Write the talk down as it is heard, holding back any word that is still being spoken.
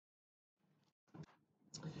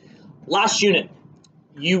last unit,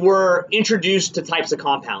 you were introduced to types of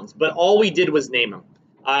compounds, but all we did was name them.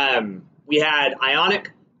 We had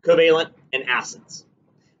ionic, covalent, and acids.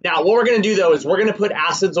 Now, what we're going to do, though, is we're going to put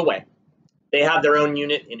acids away. They have their own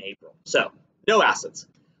unit in April, so no acids.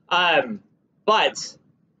 But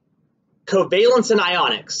covalents and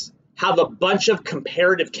ionics have a bunch of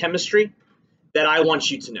comparative chemistry that I want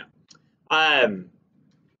you to know.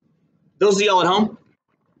 Those of y'all at home,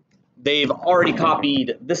 they've already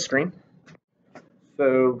copied this screen.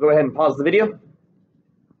 So go ahead and pause the video.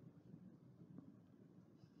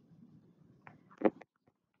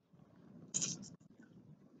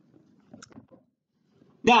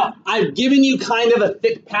 Now, I've given you kind of a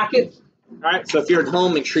thick packet. All right, so if you're at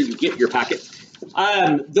home, make sure you get your packet.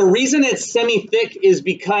 The reason it's semi-thick is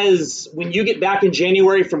because when you get back in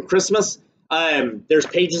January from Christmas, there's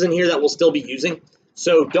pages in here that we'll still be using.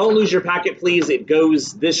 So don't lose your packet, please. It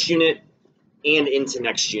goes this unit and into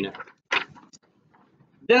next unit.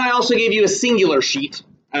 Then I also gave you a singular sheet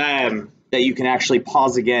that you can actually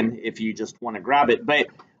pause again if you just want to grab it. But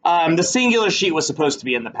the singular sheet was supposed to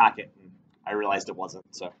be in the packet. I realized it wasn't,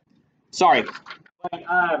 so sorry. But,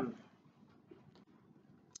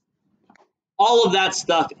 all of that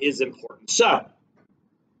stuff is important. So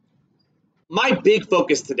my big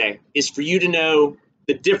focus today is for you to know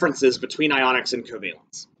the differences between ionics and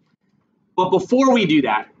covalents. But before we do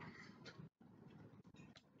that,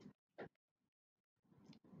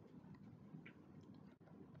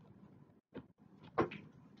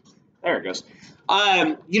 there it goes.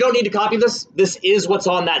 You don't need to copy this. This is what's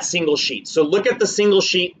on that single sheet. So look at the single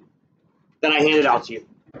sheet that I handed out to you.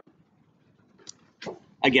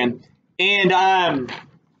 Again. And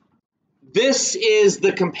this is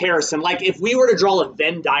the comparison. Like if we were to draw a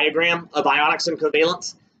Venn diagram of ionics and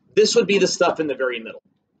covalents, this would be the stuff in the very middle.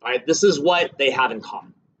 All right, this is what they have in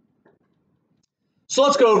common. So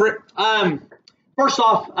let's go over it. First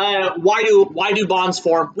off, why do bonds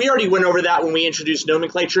form? We already went over that when we introduced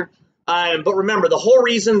nomenclature. But remember, the whole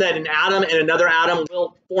reason that an atom and another atom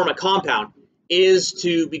will form a compound is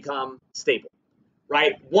to become stable,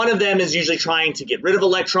 right? One of them is usually trying to get rid of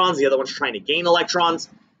electrons. The other one's trying to gain electrons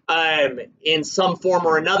in some form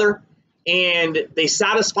or another. And they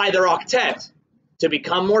satisfy their octet to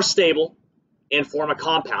become more stable and form a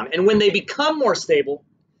compound. And when they become more stable,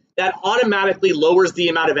 that automatically lowers the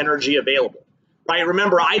amount of energy available, right?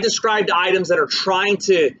 Remember, I described items that are trying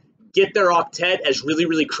to get their octet as really,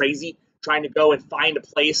 really crazy, trying to go and find a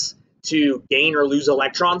place to gain or lose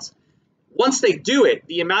electrons. Once they do it,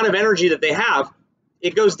 the amount of energy that they have,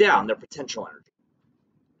 it goes down, their potential energy.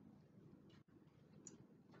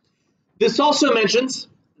 This also mentions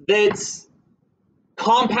that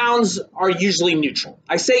compounds are usually neutral.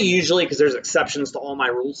 I say usually because there's exceptions to all my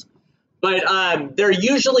rules, but they're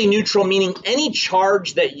usually neutral, meaning any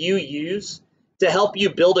charge that you use to help you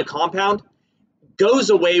build a compound goes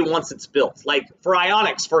away once it's built. Like for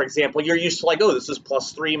ionics, for example, you're used to like, oh, this is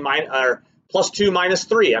 +2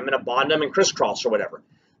 -3. I'm going to bond them and crisscross or whatever.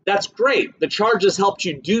 That's great. The charges helped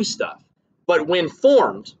you do stuff. But when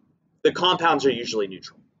formed, the compounds are usually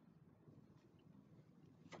neutral.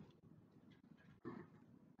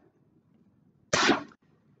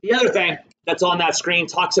 The other thing that's on that screen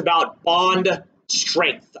talks about bond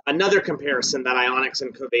strength, another comparison that ionics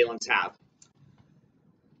and covalents have.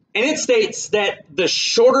 And it states that the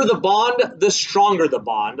shorter the bond, the stronger the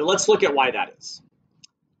bond. And let's look at why that is.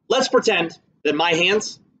 Let's pretend that my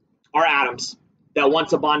hands are atoms that want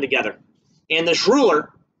to bond together. And this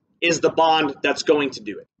ruler is the bond that's going to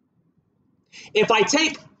do it. If I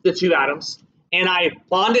take the two atoms and I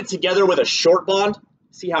bond it together with a short bond,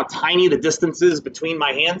 see how tiny the distance is between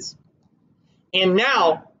my hands? And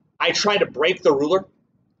now I try to break the ruler.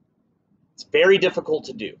 It's very difficult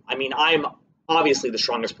to do. I mean, I'm obviously the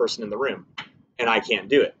strongest person in the room, and I can't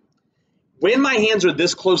do it. When my hands are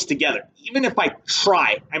this close together, even if I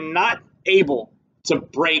try, I'm not able to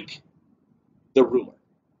break the ruler.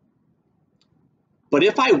 But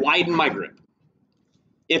if I widen my grip,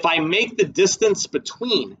 if I make the distance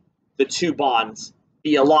between the two bonds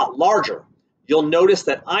be a lot larger, you'll notice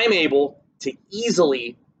that I'm able to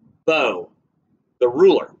easily bow the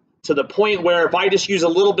ruler to the point where if I just use a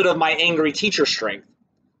little bit of my angry teacher strength,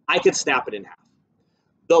 I could snap it in half.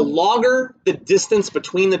 The longer the distance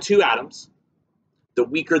between the two atoms, the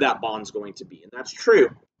weaker that bond's going to be. And that's true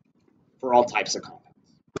for all types of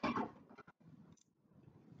compounds.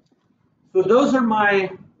 So those are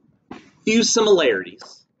my few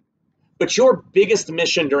similarities. But your biggest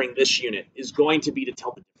mission during this unit is going to be to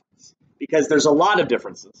tell the difference, because there's a lot of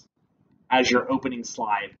differences, as your opening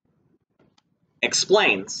slide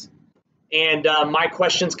explains. And my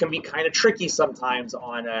questions can be kind of tricky sometimes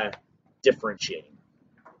on differentiating.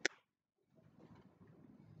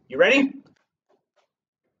 You ready?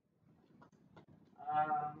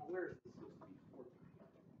 Where is this?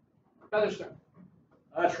 Featherstone.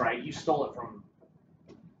 That's right. You stole it from.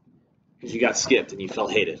 Because you got skipped and you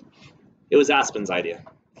felt hated. It was Aspen's idea.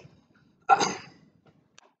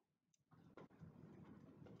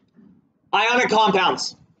 Ionic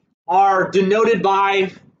compounds are denoted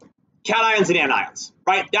by cations and anions,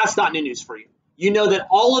 right? That's not new news for you. You know that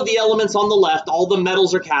all of the elements on the left, all the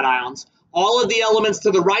metals are cations. All of the elements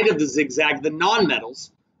to the right of the zigzag, the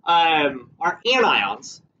nonmetals, are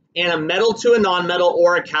anions. And a metal to a nonmetal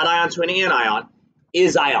or a cation to an anion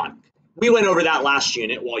is ionic. We went over that last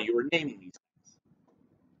unit while you were naming these things.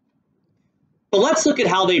 But let's look at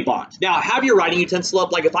how they bond. Now, have your writing utensil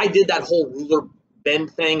up. Like if I did that whole ruler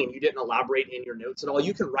bend thing and you didn't elaborate in your notes at all,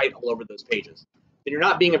 you can write all over those pages. Then you're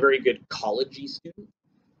not being a very good college-y student.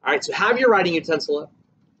 All right, so have your writing utensil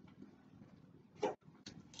up.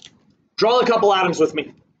 Draw a couple atoms with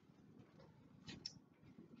me.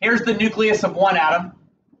 Here's the nucleus of one atom,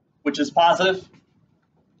 which is positive.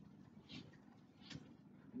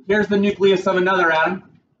 Here's the nucleus of another atom,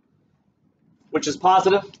 which is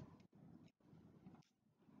positive.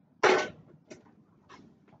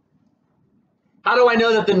 How do I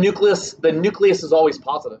know that the nucleus is always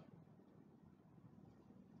positive?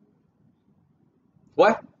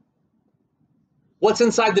 What? What's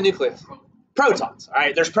inside the nucleus? Protons. All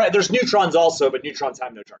right, there's neutrons also, but neutrons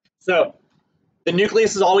have no charge. So the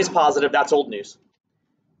nucleus is always positive. That's old news.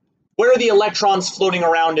 Where are the electrons floating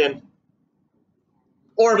around in?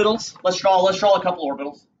 Orbitals. Let's draw a couple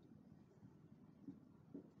orbitals.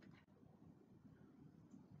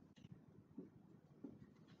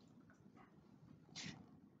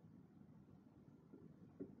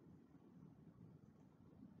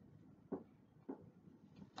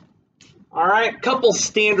 All right, couple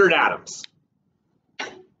standard atoms.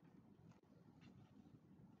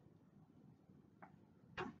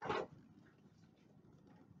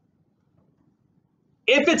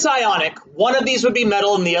 If it's ionic, one of these would be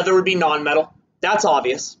metal and the other would be nonmetal. That's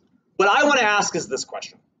obvious. What I want to ask is this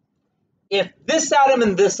question. If this atom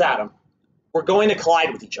and this atom were going to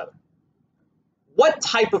collide with each other, what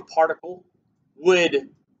type of particle would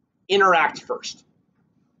interact first?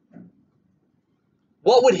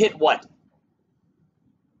 What would hit what?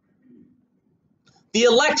 The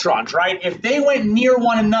electrons, right? If they went near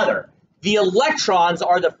one another, the electrons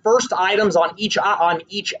are the first items on each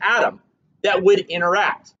atom that would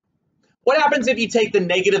interact. What happens if you take the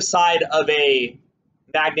negative side of a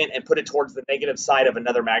magnet and put it towards the negative side of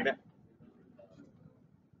another magnet?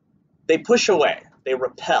 They push away, they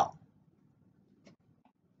repel.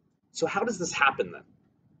 So how does this happen then?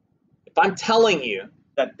 If I'm telling you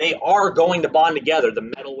that they are going to bond together, the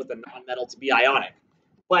metal with the non-metal to be ionic,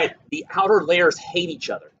 but the outer layers hate each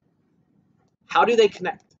other, how do they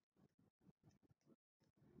connect?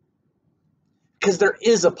 Because there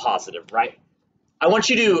is a positive, right? I want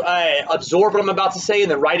you to absorb what I'm about to say and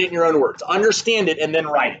then write it in your own words. Understand it and then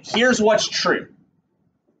write it. Here's what's true.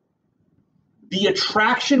 The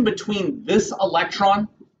attraction between this electron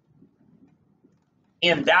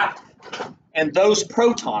and those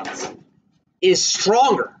protons is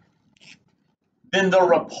stronger than the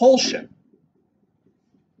repulsion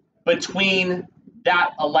between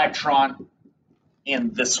that electron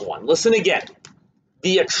and this one. Listen again.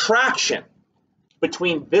 The attraction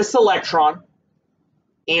between this electron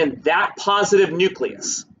and that positive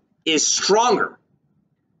nucleus is stronger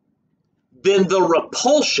than the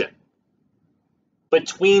repulsion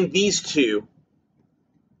between these two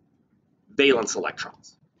valence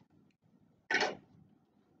electrons.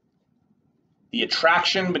 The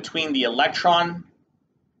attraction between the electron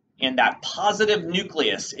and that positive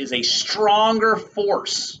nucleus is a stronger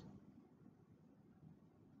force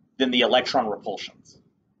than the electron repulsions.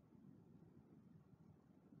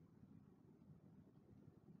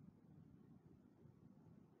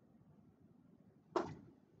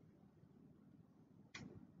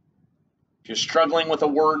 If you're struggling with a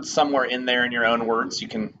word somewhere in there in your own words, you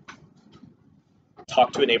can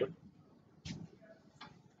talk to a neighbor.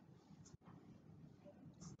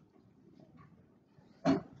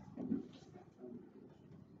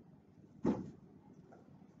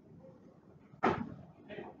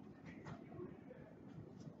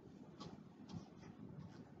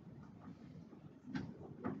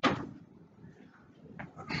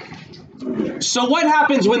 So what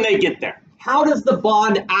happens when they get there? How does the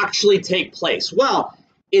bond actually take place? Well,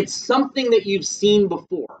 it's something that you've seen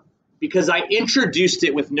before because I introduced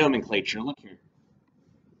it with nomenclature. Look here.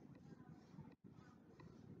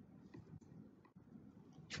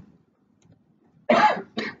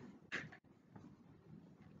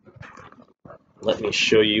 Let me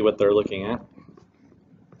show you what they're looking at.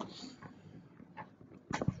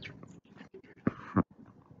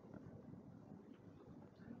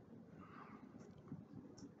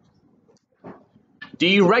 Do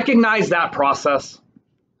you recognize that process?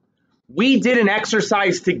 We did an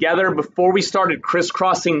exercise together before we started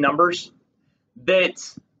crisscrossing numbers that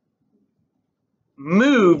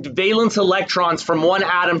moved valence electrons from one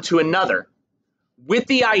atom to another with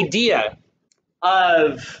the idea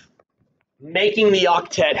of making the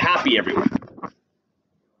octet happy everywhere.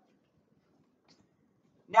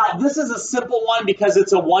 Now, this is a simple one because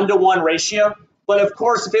it's a 1-to-1 ratio, but of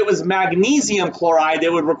course, if it was magnesium chloride,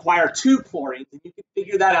 it would require 2 chlorines, and you can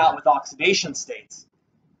figure that out with oxidation states.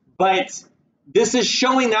 But this is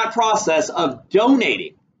showing that process of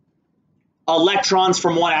donating electrons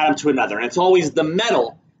from one atom to another, and it's always the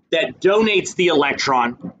metal that donates the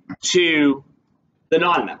electron to the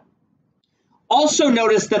nonmetal. Also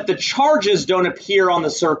notice that the charges don't appear on the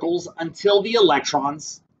circles until the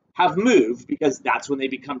electrons have moved, because that's when they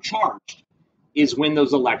become charged, is when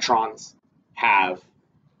those electrons have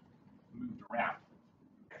moved around.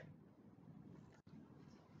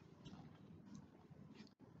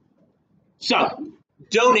 So,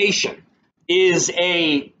 donation is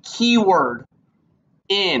a key word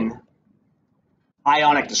in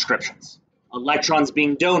ionic descriptions. Electrons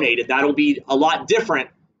being donated, that'll be a lot different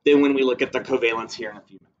than when we look at the covalence here in a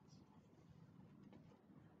few minutes.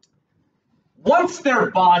 Once they're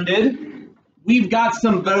bonded, we've got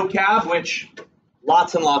some vocab, which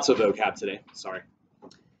lots and lots of vocab today, sorry.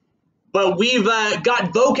 But we've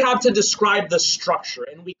got vocab to describe the structure,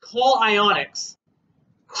 and we call ionics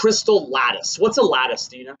crystal lattice. What's a lattice,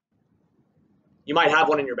 do you know? You might have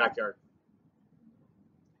one in your backyard.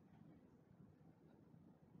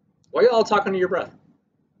 Why are you all talking to your breath?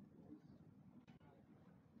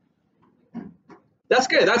 That's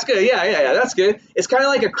good, yeah, that's good. It's kind of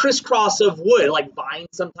like a crisscross of wood, like vines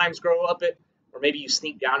sometimes grow up it, or maybe you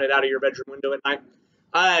sneak down it out of your bedroom window at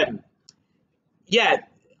night. Yeah,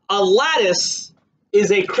 a lattice is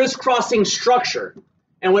a crisscrossing structure.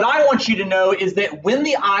 And what I want you to know is that when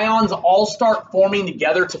the ions all start forming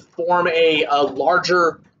together to form a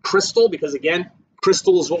larger crystal, because again,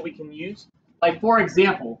 crystal is what we can use. Like for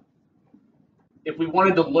example, if we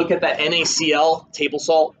wanted to look at that NaCl table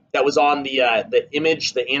salt that was on the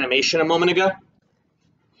image, the animation a moment ago,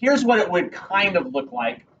 here's what it would kind of look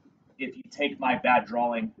like if you take my bad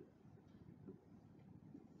drawing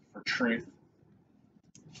for truth.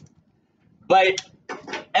 But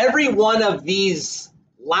every one of these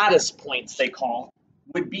lattice points, they call,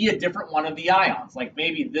 would be a different one of the ions. Like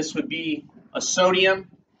maybe this would be a sodium,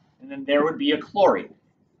 and then there would be a chlorine.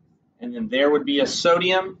 And then there would be a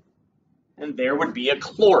sodium, and there would be a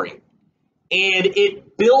chlorine. And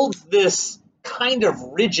it builds this kind of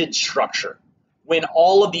rigid structure when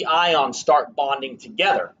all of the ions start bonding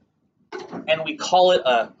together. And we call it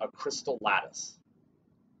a crystal lattice.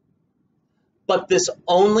 But this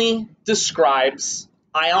only describes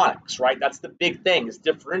ionics, right? That's the big thing, is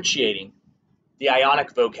differentiating the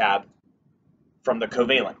ionic vocab from the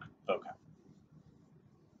covalent vocab.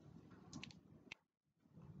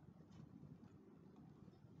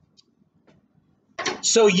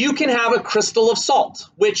 So you can have a crystal of salt,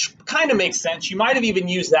 which kind of makes sense. You might have even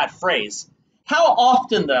used that phrase. How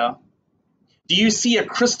often, though, do you see a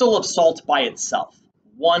crystal of salt by itself?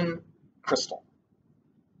 One crystal.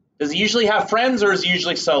 Does it usually have friends, or is it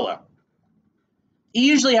usually solo? It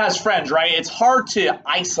usually has friends, right? It's hard to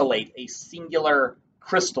isolate a singular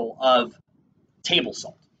crystal of table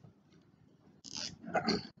salt.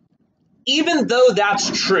 Even though that's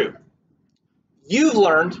true, you've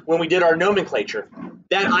learned when we did our nomenclature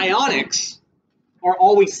that ionics are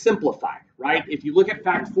always simplified, right? If you look at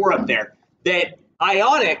fact 4 up there, that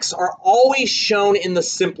ionics are always shown in the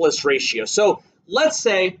simplest ratio. So let's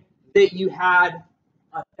say that you had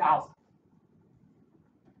 1,000.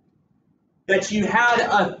 That you had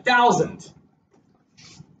 1,000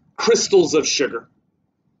 crystals of sugar.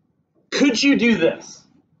 Could you do this?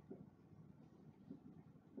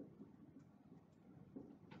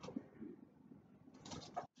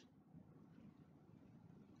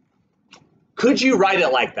 Could you write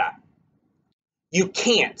it like that? You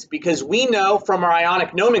can't, because we know from our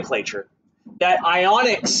ionic nomenclature that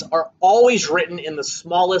ionics are always written in the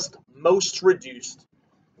smallest, most reduced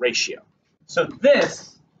ratio. So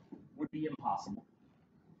this would be impossible.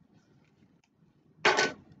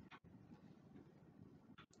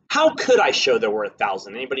 How could I show there were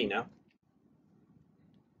 1,000? Anybody know?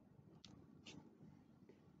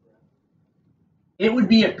 It would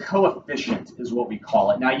be a coefficient is what we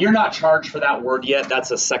call it. Now, you're not charged for that word yet.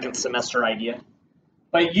 That's a second semester idea.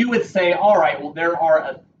 But you would say, all right, well, there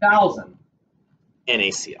are 1,000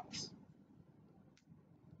 NaCl's.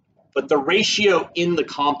 But the ratio in the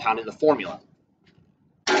compound, in the formula,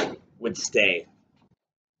 would stay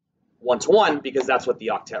 1:1 because that's what the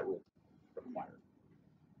octet rule required.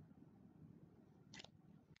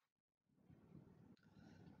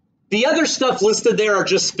 The other stuff listed there are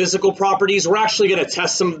just physical properties. We're actually going to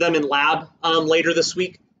test some of them in lab later this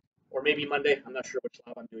week, or maybe Monday. I'm not sure which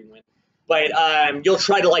lab I'm doing when. But you'll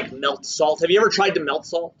try to like melt salt. Have you ever tried to melt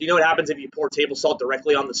salt? Do you know what happens if you pour table salt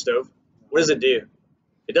directly on the stove? What does it do?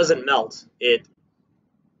 It doesn't melt. It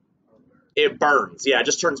burns. Yeah, it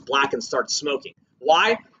just turns black and starts smoking.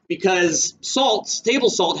 Why? Because table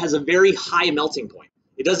salt has a very high melting point.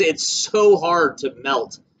 It's so hard to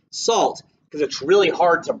melt salt because it's really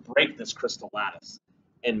hard to break this crystal lattice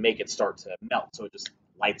and make it start to melt. So it just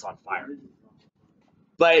lights on fire.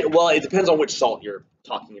 But, well, it depends on which salt you're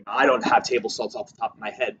talking about. I don't have table salts off the top of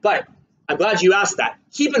my head, but I'm glad you asked that.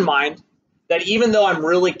 Keep in mind that even though I'm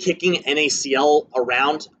really kicking NaCl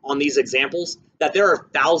around on these examples, that there are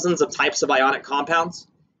thousands of types of ionic compounds,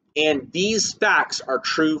 and these facts are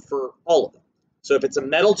true for all of them. So if it's a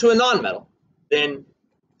metal to a nonmetal, then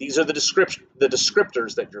these are the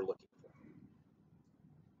descriptors that you're looking for.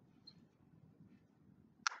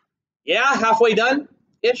 Yeah, halfway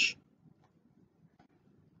done-ish.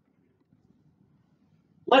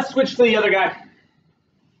 Let's switch to the other guy.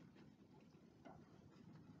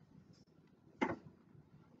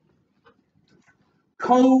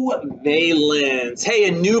 Covalence. Hey,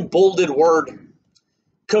 a new bolded word.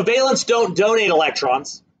 Covalents don't donate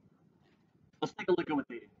electrons. Let's take a look at what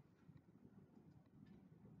they do.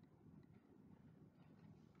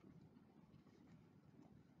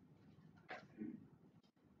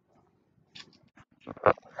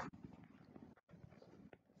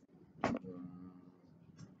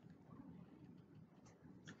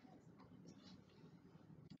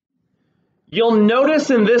 You'll notice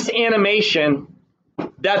in this animation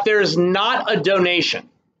that there's not a donation.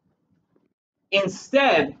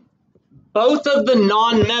 Instead, both of the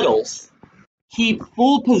nonmetals keep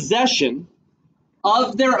full possession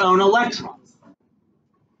of their own electrons.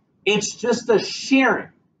 It's just a sharing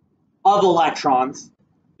of electrons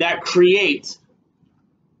that create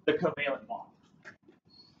the covalent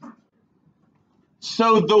bond.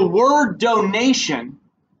 So the word donation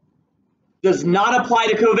does not apply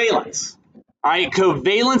to covalence. All right,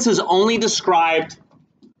 covalence is only described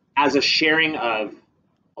as a sharing of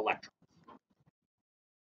electrons.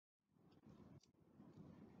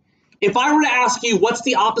 If I were to ask you what's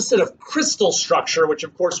the opposite of crystal structure, which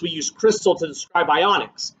of course we use crystal to describe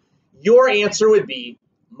ionics, your answer would be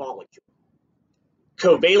molecule.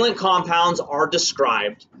 Covalent compounds are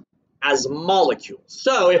described as molecules.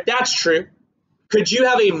 So if that's true, could you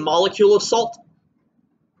have a molecule of salt?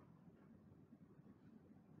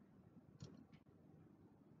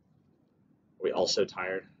 Are we all so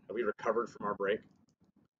tired? Have we recovered from our break?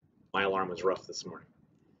 My alarm was rough this morning.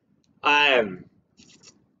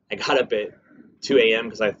 I got up at 2 a.m.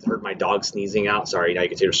 because I heard my dog sneezing out. Sorry, now you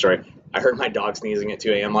can see your story. I heard my dog sneezing at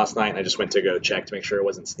 2 a.m. last night, and I just went to go check to make sure it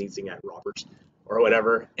wasn't sneezing at Robert's or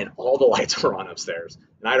whatever, and all the lights were on upstairs.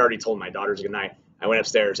 And I'd already told my daughters good night. I went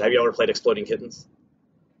upstairs. Have you ever played Exploding Kittens?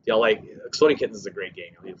 Y'all like Exploding Kittens is a great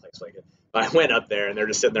game. I need to play Exploding Kittens. But I went up there, and they're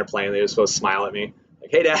just sitting there playing. They were supposed to smile at me,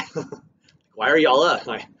 like, "Hey, Dad, why are y'all up?"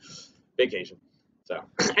 Like, vacation. So,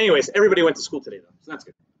 anyways, everybody went to school today, though, so that's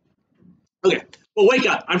good. Okay, well, wake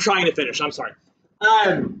up. I'm trying to finish. I'm sorry.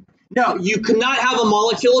 No, you cannot have a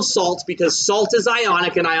molecule of salt because salt is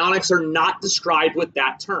ionic, and ionics are not described with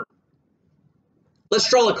that term. Let's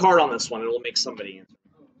draw a card on this one. It'll make somebody answer.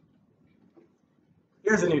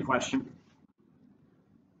 Here's a new question.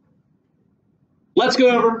 Let's go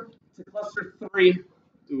over to cluster 3.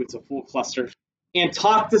 Ooh, it's a full cluster. And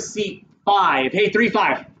talk to seat 5. Hey,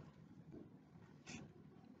 3-5.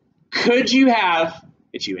 Could you have,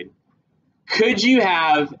 it's you, Aiden. Could you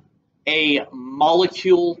have a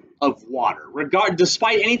molecule of water?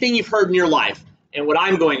 Despite anything you've heard in your life and what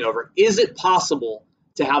I'm going over, is it possible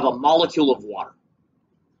to have a molecule of water?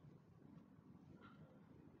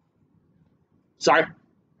 Sorry?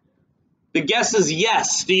 The guess is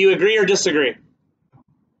yes. Do you agree or disagree?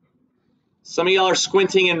 Some of y'all are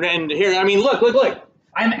squinting and here. I mean, look.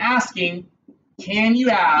 I'm asking, can you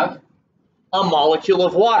have a molecule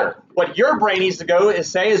of water? What your brain needs to go is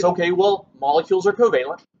say is, okay, well, molecules are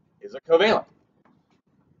covalent. Is it covalent?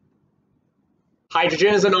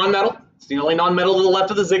 Hydrogen is a nonmetal. It's the only nonmetal to the left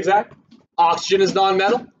of the zigzag. Oxygen is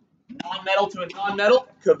nonmetal. Nonmetal to a nonmetal.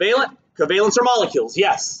 Covalent. Covalents are molecules.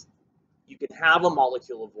 Yes, you can have a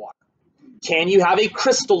molecule of water. Can you have a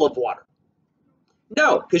crystal of water?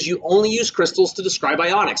 No, because you only use crystals to describe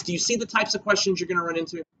ionics. Do you see the types of questions you're going to run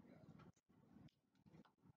into?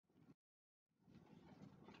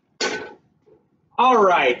 All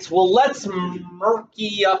right, well, let's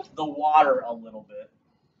murky up the water a little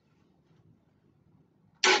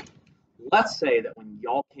bit. Let's say that when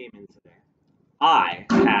y'all came in today, I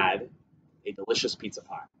had a delicious pizza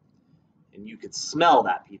pie, and you could smell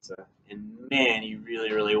that pizza, and man, you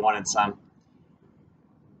really, really wanted some.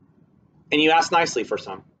 And you asked nicely for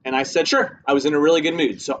some, and I said, sure, I was in a really good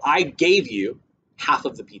mood, so I gave you half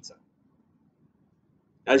of the pizza.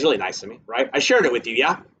 That was really nice of me, right? I shared it with you,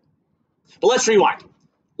 yeah? But let's rewind.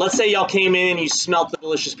 Let's say y'all came in and you smelt the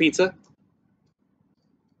delicious pizza,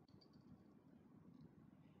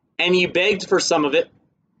 and you begged for some of it,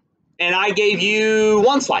 and I gave you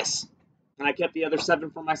one slice, and I kept the other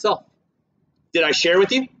 7 for myself. Did I share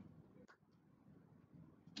with you?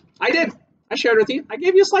 I did. I shared with you. I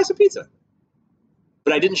gave you a slice of pizza,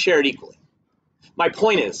 but I didn't share it equally. My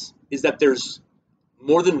point is that there's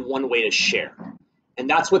more than one way to share, and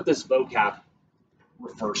that's what this vocab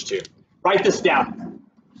refers to. Write this down.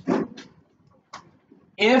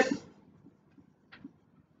 If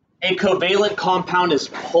a covalent compound is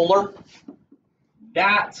polar,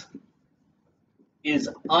 that is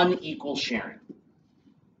unequal sharing.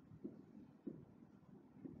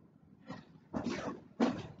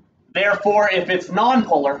 Therefore, if it's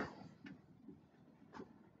nonpolar,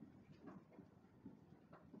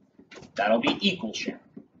 that'll be equal sharing.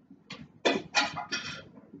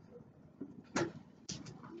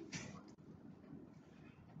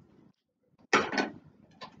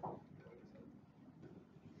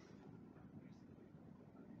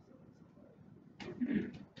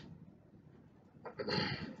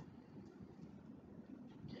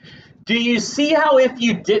 Do you see how if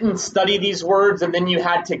you didn't study these words and then you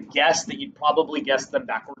had to guess that you'd probably guess them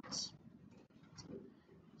backwards?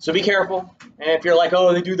 So be careful. And if you're like,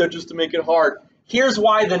 oh, they do that just to make it hard, here's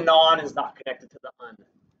why the non is not connected to the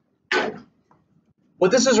un.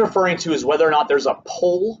 What this is referring to is whether or not there's a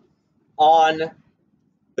pull on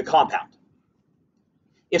the compound.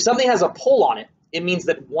 If something has a pull on it, it means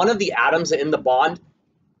that one of the atoms in the bond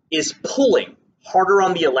is pulling harder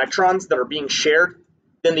on the electrons that are being shared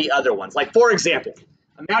than the other ones. Like, for example,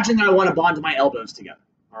 imagine that I want to bond my elbows together,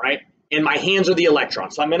 all right? And my hands are the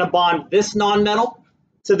electrons. So I'm going to bond this nonmetal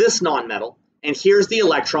to this nonmetal, and here's the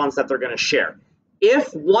electrons that they're going to share.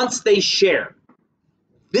 If once they share,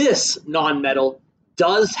 this nonmetal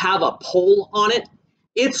does have a pull on it,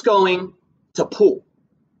 it's going to pull.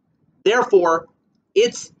 Therefore,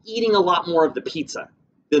 it's eating a lot more of the pizza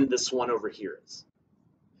than this one over here is.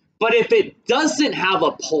 But if it doesn't have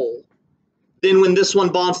a pull, then when this one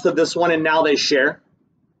bonds to this one and now they share,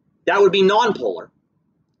 that would be nonpolar,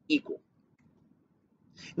 equal.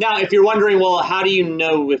 Now, if you're wondering, well, how do you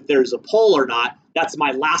know if there's a pull or not? That's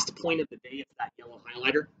my last point of the day. It's that yellow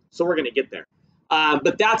highlighter. So we're going to get there.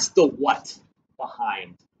 But that's the what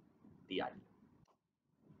behind the idea.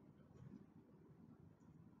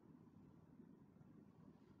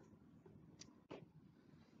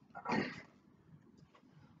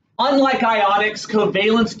 Unlike ionics,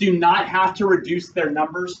 covalents do not have to reduce their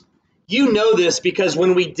numbers. You know this because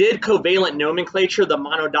when we did covalent nomenclature, the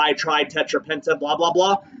mono, di, tri, tetra, penta, blah, blah,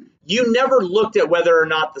 blah, you never looked at whether or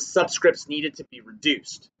not the subscripts needed to be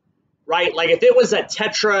reduced, right? Like if it was a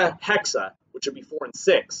tetrahexa, which would be 4 and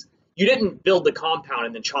 6, you didn't build the compound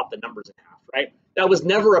and then chop the numbers in half, right? That was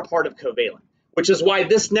never a part of covalent, which is why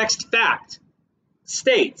this next fact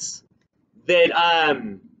states that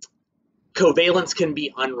covalents can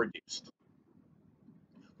be unreduced.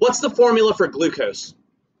 What's the formula for glucose?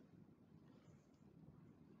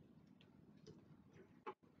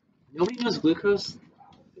 Nobody knows glucose?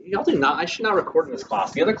 Y'all do not. I should not record in this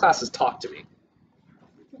class. The other classes talk to me.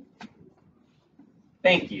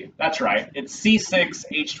 Thank you. That's right. It's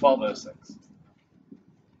C6H12O6.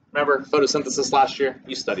 Remember photosynthesis last year?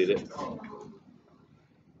 You studied it.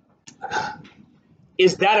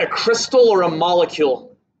 Is that a crystal or a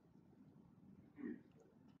molecule?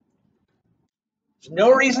 There's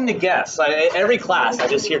no reason to guess. Every class, I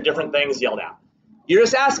just hear different things yelled out. You're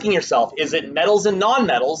just asking yourself, is it metals and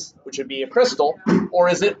nonmetals, which would be a crystal, or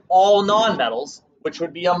is it all nonmetals, which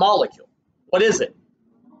would be a molecule? What is it?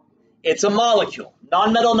 It's a molecule.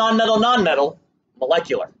 Nonmetal, nonmetal, nonmetal,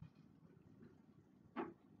 molecular.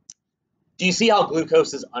 Do you see how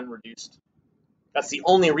glucose is unreduced? That's the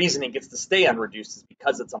only reason it gets to stay unreduced is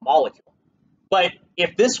because it's a molecule. But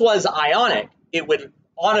if this was ionic, it would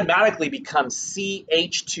automatically become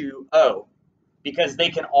CH2O because they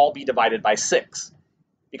can all be divided by 6.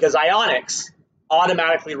 Because ionics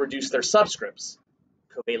automatically reduce their subscripts.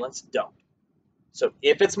 Covalents don't. So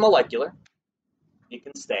if it's molecular, it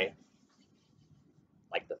can stay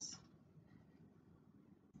like this.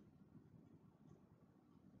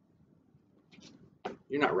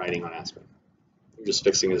 You're not writing on aspirin. You're just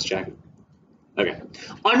fixing his jacket. Okay.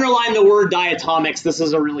 Underline the word diatomics. This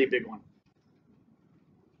is a really big one.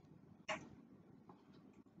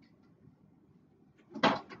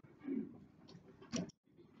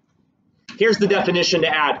 Here's the definition to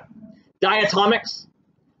add. Diatomics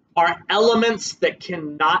are elements that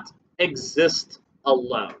cannot exist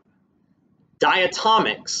alone.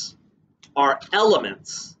 Diatomics are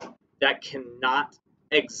elements that cannot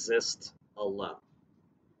exist alone.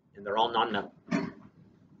 And they're all non-metal.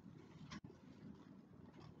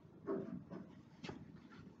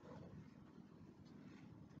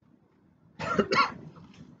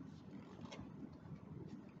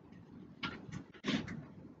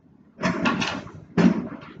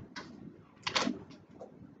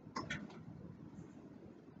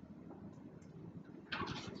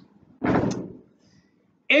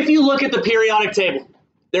 If you look at the periodic table,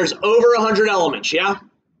 there's over 100 elements, yeah?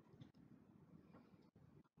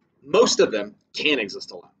 Most of them can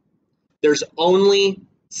exist alone. There's only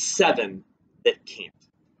 7 that can't.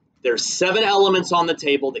 There's 7 elements on the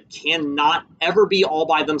table that cannot ever be all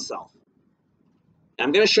by themselves.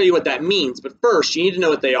 I'm going to show you what that means, but first you need to know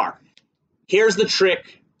what they are. Here's the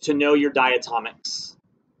trick to know your diatomics.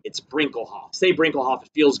 It's Brinkelhoff. Say Brinkelhoff, it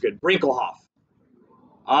feels good. Brinkelhoff.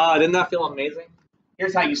 Ah, didn't that feel amazing?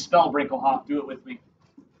 Here's how you spell Brinkelhoff. Do it with me.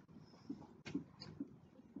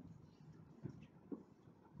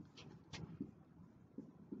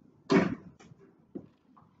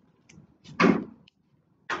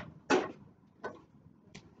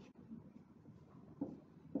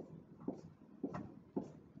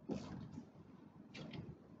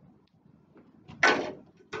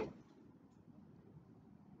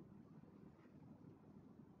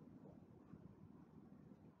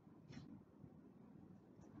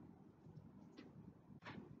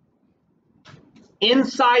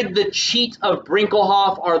 Inside the cheat of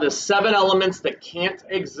Brinkelhoff are the 7 elements that can't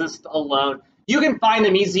exist alone. You can find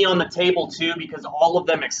them easy on the table too because all of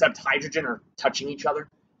them except hydrogen are touching each other.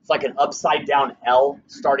 It's like an upside down L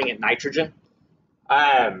starting at nitrogen.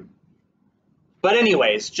 But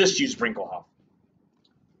anyways, just use Brinkelhoff.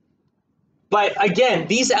 But again,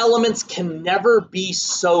 these elements can never be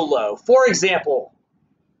solo. For example,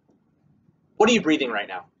 what are you breathing right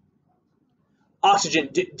now? Oxygen.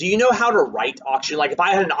 Do you know how to write oxygen? Like if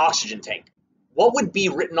I had an oxygen tank, what would be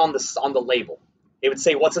written on the label? It would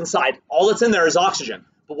say what's inside. All that's in there is oxygen.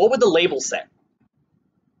 But what would the label say?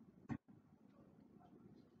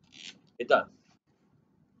 It does.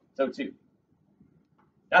 So too.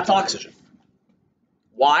 That's oxygen.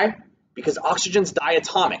 Why? Because oxygen's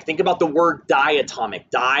diatomic. Think about the word diatomic.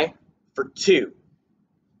 Di for 2.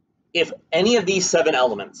 If any of these 7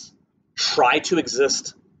 elements try to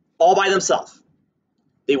exist all by themselves,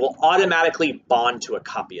 they will automatically bond to a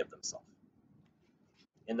copy of themselves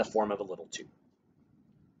in the form of a little 2.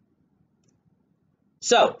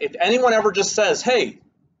 So if anyone ever just says, hey,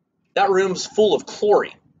 that room's full of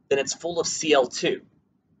chlorine, then it's full of Cl2.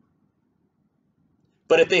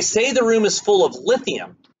 But if they say the room is full of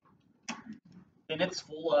lithium, then it's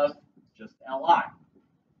full of just Li.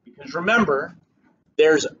 Because remember,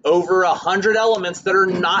 there's over 100 elements that are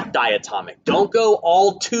not diatomic. Don't go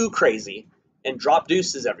all too crazy and drop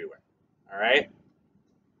deuces everywhere, all right?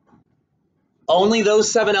 Only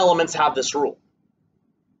those 7 elements have this rule.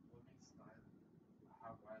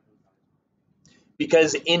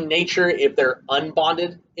 Because in nature, if they're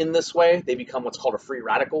unbonded in this way, they become what's called a free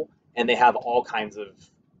radical, and they have all kinds of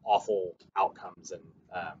awful outcomes. And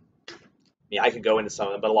I could go into some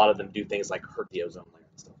of them, but a lot of them do things like hurt the ozone layer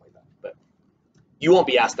and stuff like that. But you won't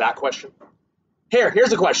be asked that question.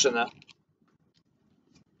 Here's a question, though.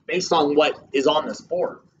 Based on what is on this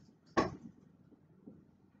board.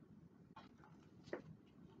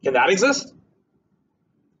 Can that exist?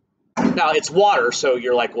 Now, it's water, so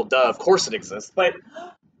you're like, well, duh, of course it exists. But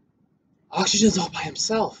oxygen's all by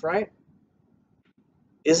himself, right?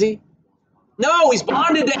 Is he? No, he's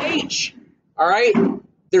bonded to H, all right?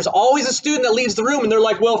 There's always a student that leaves the room, and they're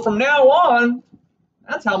like, well, from now on,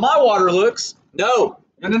 that's how my water looks. No.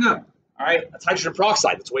 All right? That's hydrogen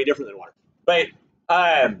peroxide. That's way different than water. But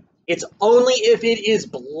it's only if it is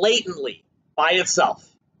blatantly by itself.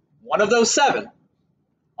 One of those 7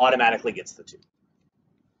 automatically gets the 2.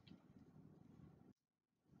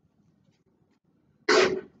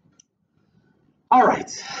 All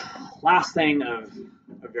right, last thing of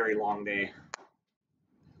a very long day.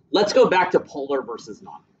 Let's go back to polar versus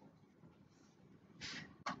non.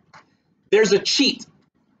 There's a cheat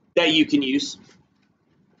that you can use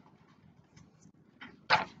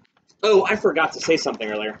Oh, I forgot to say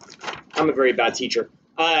something earlier. I'm a very bad teacher.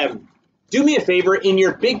 Do me a favor, in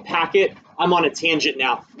your big packet, I'm on a tangent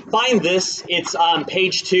now. Find this, it's on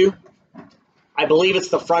page 2. I believe it's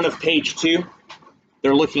the front of page 2.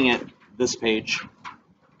 They're looking at this page.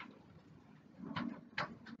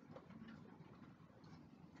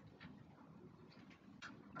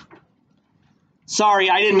 Sorry,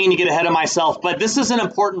 I didn't mean to get ahead of myself, but this is an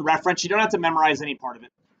important reference. You don't have to memorize any part of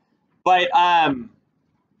it. But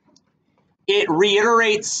it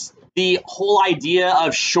reiterates the whole idea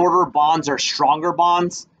of shorter bonds or stronger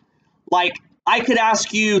bonds. Like, I could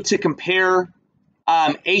ask you to compare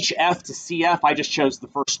HF to CF. I just chose the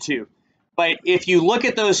first two. But if you look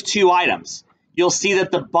at those two items, you'll see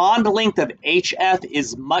that the bond length of HF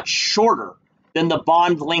is much shorter than the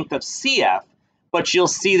bond length of CF, but you'll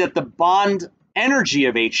see that the bond energy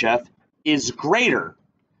of HF is greater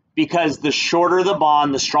because the shorter the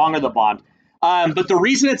bond, the stronger the bond. But the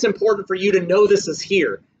reason it's important for you to know this is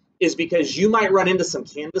here is because you might run into some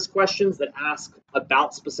Canvas questions that ask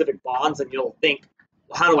about specific bonds, and you'll think,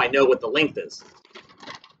 well, how do I know what the length is?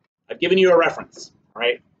 I've given you a reference, all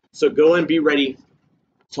right? So go and be ready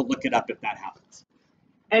to look it up if that happens.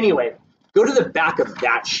 Anyway, go to the back of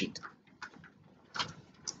that sheet.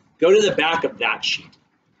 Go to the back of that sheet.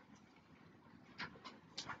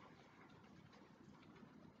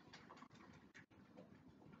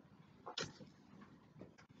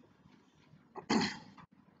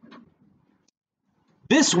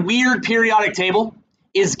 This weird periodic table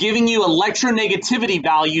is giving you electronegativity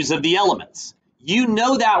values of the elements. You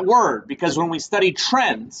know that word because when we studied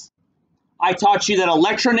trends, I taught you that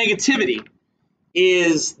electronegativity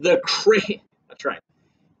is the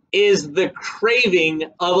craving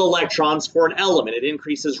of electrons for an element. It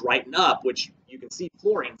increases right and up, which you can see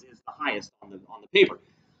fluorine's is the highest on the paper.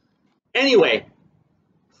 Anyway,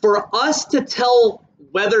 for us to tell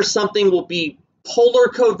whether something will be polar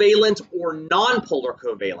covalent or non-polar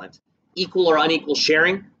covalent, equal or unequal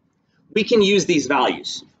sharing, we can use these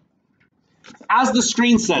values. As the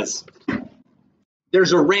screen says,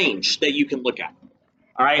 there's a range that you can look at.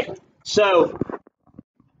 All right, so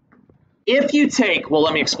if you take, well,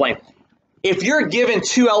 let me explain. If you're given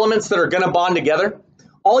two elements that are going to bond together,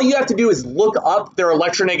 all you have to do is look up their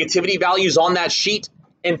electronegativity values on that sheet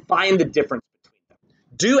and find the difference between them.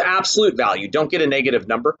 Do absolute value, don't get a negative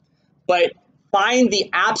number, but find the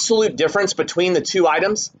absolute difference between the two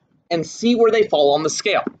items and see where they fall on the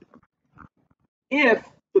scale. If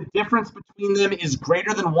the difference between them is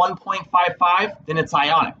greater than 1.55, then it's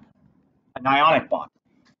ionic, an ionic bond.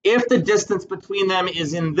 If the distance between them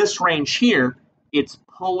is in this range here, it's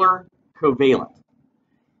polar covalent.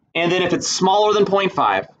 And then if it's smaller than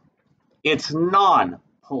 0.5, it's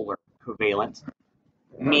non-polar covalent,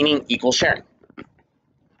 meaning equal sharing.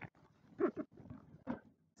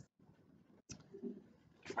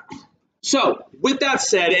 So with that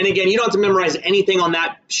said, and again, you don't have to memorize anything on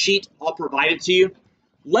that sheet. I'll provide it to you.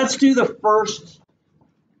 Let's do the first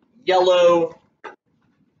yellow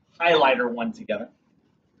highlighter one together,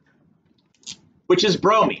 which is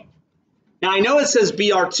bromine. Now I know it says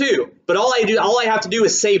Br2, but all I have to do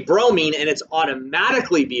is say bromine and it's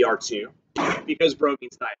automatically Br2 because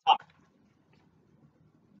bromine's diatomic.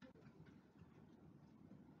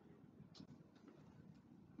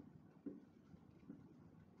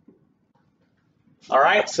 All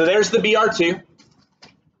right, so there's the Br2.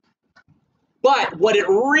 But what it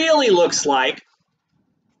really looks like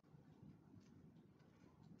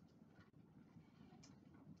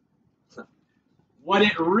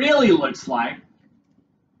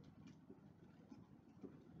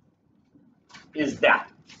is that.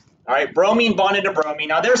 All right, bromine bonded to bromine.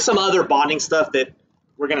 Now there's some other bonding stuff that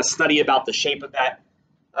we're going to study about the shape of that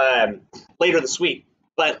later this week,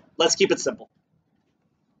 but let's keep it simple.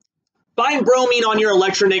 Find bromine on your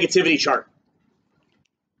electronegativity chart.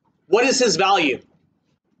 What is his value?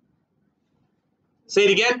 Say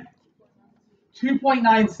it again.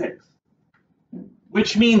 2.96,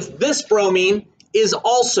 which means this bromine is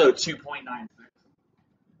also 2.96.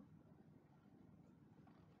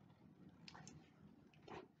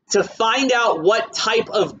 To find out what type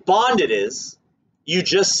of bond it is, you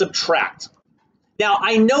just subtract. Now,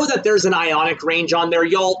 I know that there's an ionic range on there,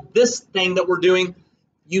 y'all. This thing that we're doing,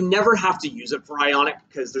 you never have to use it for ionic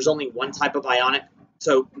because there's only one type of ionic.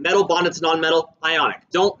 So metal bonded to non-metal, ionic.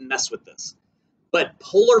 Don't mess with this. But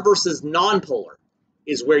polar versus non-polar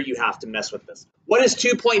is where you have to mess with this. What is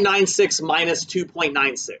 2.96 minus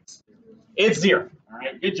 2.96? It's 0. All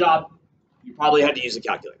right, good job. You probably had to use a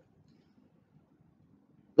calculator.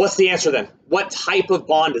 What's the answer then? What type of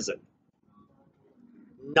bond is it?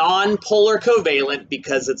 Non-polar covalent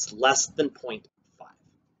because it's less than 0.5.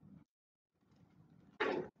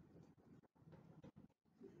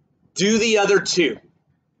 Do the other two.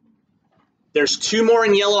 There's two more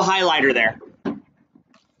in yellow highlighter there.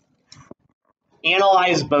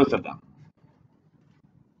 Analyze both of them.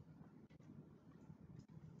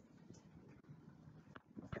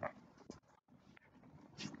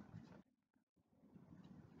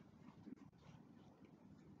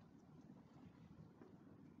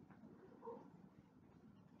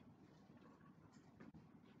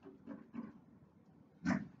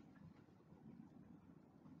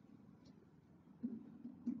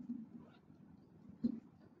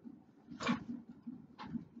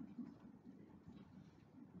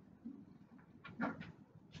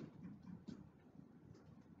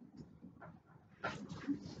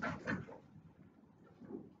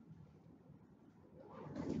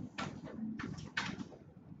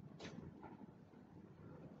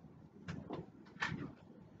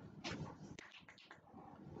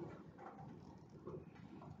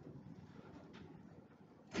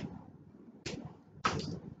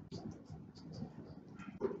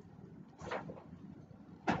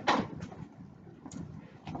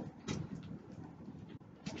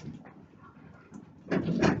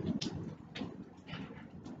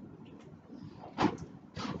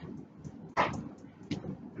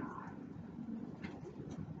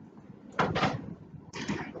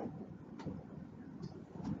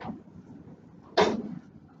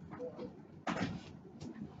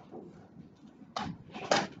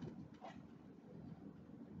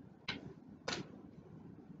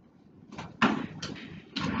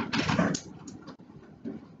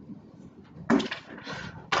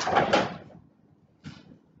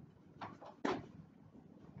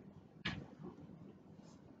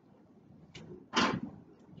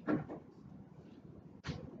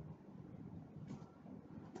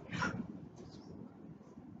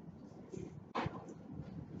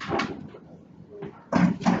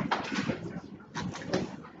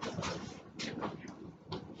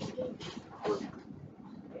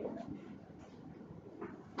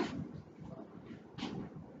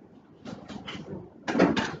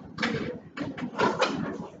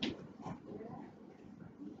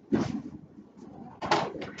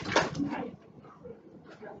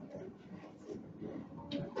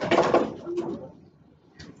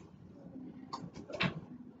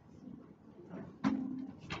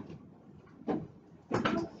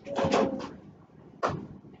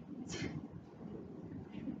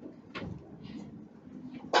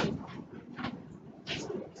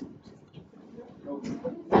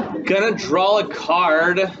 Gonna draw a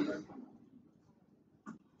card.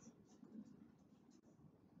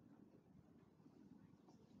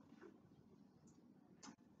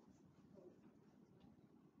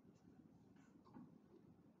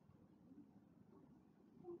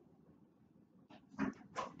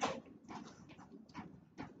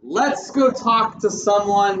 Let's go talk to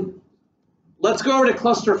someone. Let's go over to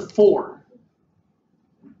cluster 4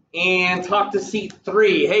 and talk to seat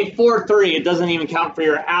 3. Hey, 4-3, it doesn't even count for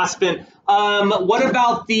your Aspen. What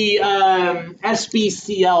about the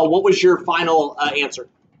SBCL? What was your final answer?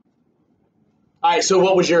 All right, so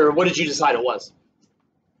what did you decide it was?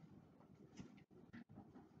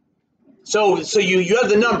 So you have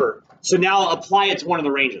the number. So now apply it to one of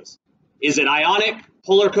the ranges. Is it ionic,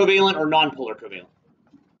 polar covalent, or non-polar covalent?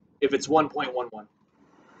 If it's 1.11.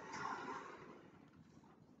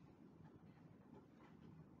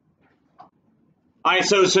 All right,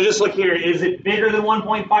 so just look here. Is it bigger than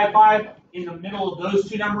 1.55 in the middle of those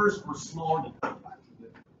two numbers, or smaller than 0.5?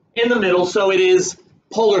 In the middle, so it is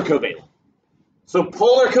polar covalent. So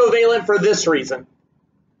polar covalent for this reason.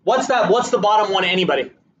 What's that? What's the bottom one,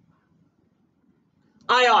 anybody?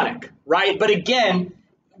 Ionic, right? But again,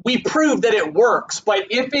 we proved that it works, but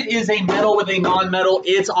if it is a metal with a non-metal,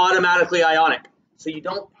 it's automatically ionic. So you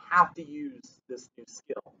don't have to use this new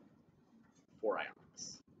skill for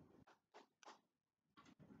ionics.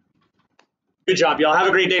 Good job, y'all. Have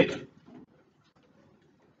a great day.